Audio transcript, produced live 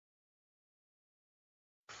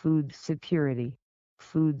Food security.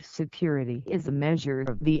 Food security is a measure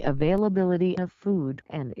of the availability of food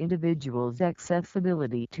and individuals'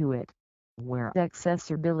 accessibility to it, where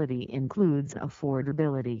accessibility includes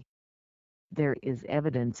affordability. There is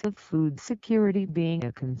evidence of food security being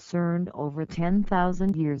a concern over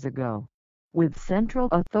 10,000 years ago, with central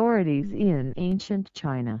authorities in ancient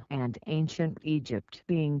China and ancient Egypt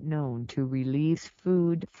being known to release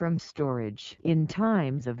food from storage in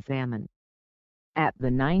times of famine. At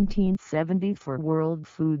the 1974 World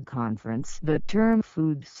Food Conference, the term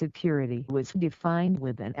food security was defined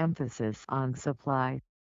with an emphasis on supply.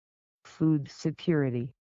 Food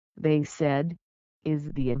security, they said,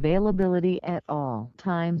 is the availability at all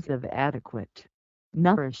times of adequate,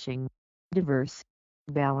 nourishing, diverse,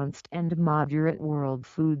 balanced and moderate world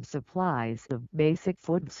food supplies of basic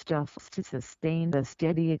foodstuffs to sustain the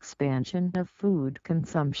steady expansion of food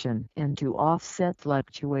consumption and to offset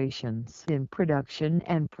fluctuations in production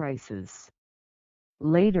and prices.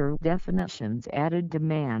 Later definitions added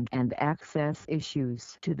demand and access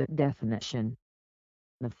issues to the definition.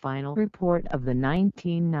 The final report of the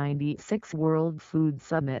 1996 World Food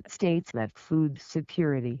Summit states that food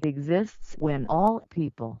security exists when all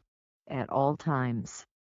people, at all times,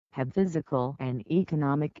 have physical and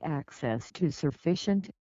economic access to sufficient,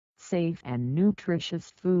 safe and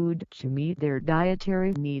nutritious food to meet their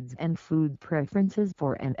dietary needs and food preferences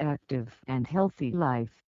for an active and healthy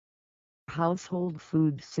life. Household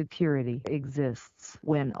food security exists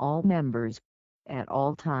when all members, at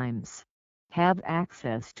all times, have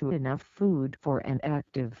access to enough food for an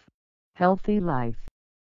active, healthy life.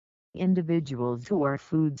 Individuals who are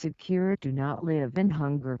food secure do not live in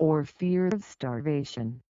hunger or fear of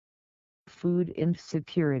starvation. Food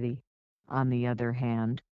insecurity, on the other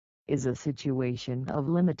hand, is a situation of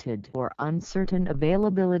limited or uncertain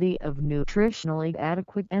availability of nutritionally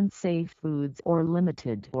adequate and safe foods or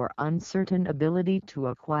limited or uncertain ability to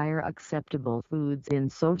acquire acceptable foods in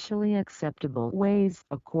socially acceptable ways,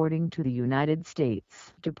 according to the United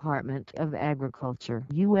States Department of Agriculture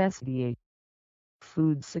 (USDA).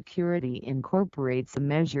 Food security incorporates a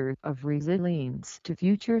measure of resilience to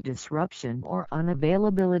future disruption or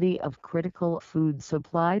unavailability of critical food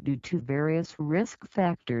supply due to various risk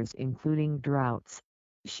factors including droughts,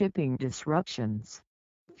 shipping disruptions,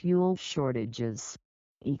 fuel shortages,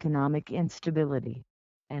 economic instability,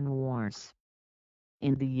 and wars.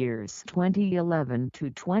 In the years 2011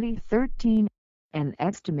 to 2013, an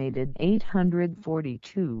estimated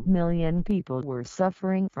 842 million people were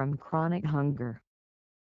suffering from chronic hunger.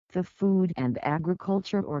 The Food and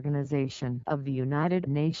Agriculture Organization of the United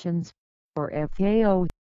Nations, or FAO,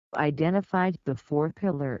 identified the four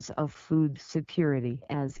pillars of food security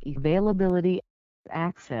as availability,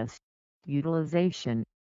 access, utilization,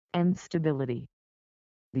 and stability.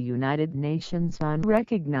 The United Nations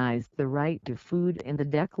recognized the right to food in the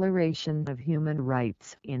Declaration of Human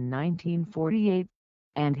Rights in 1948,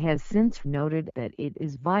 and has since noted that it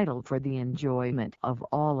is vital for the enjoyment of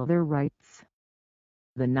all other rights.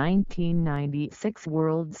 The 1996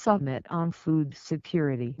 World Summit on Food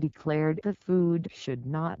Security declared that food should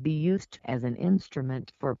not be used as an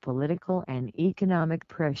instrument for political and economic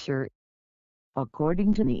pressure.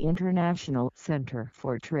 According to the International Center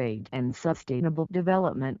for Trade and Sustainable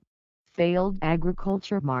Development, failed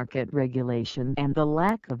agriculture market regulation and the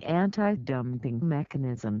lack of anti-dumping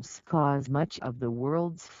mechanisms cause much of the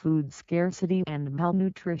world's food scarcity and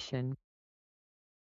malnutrition.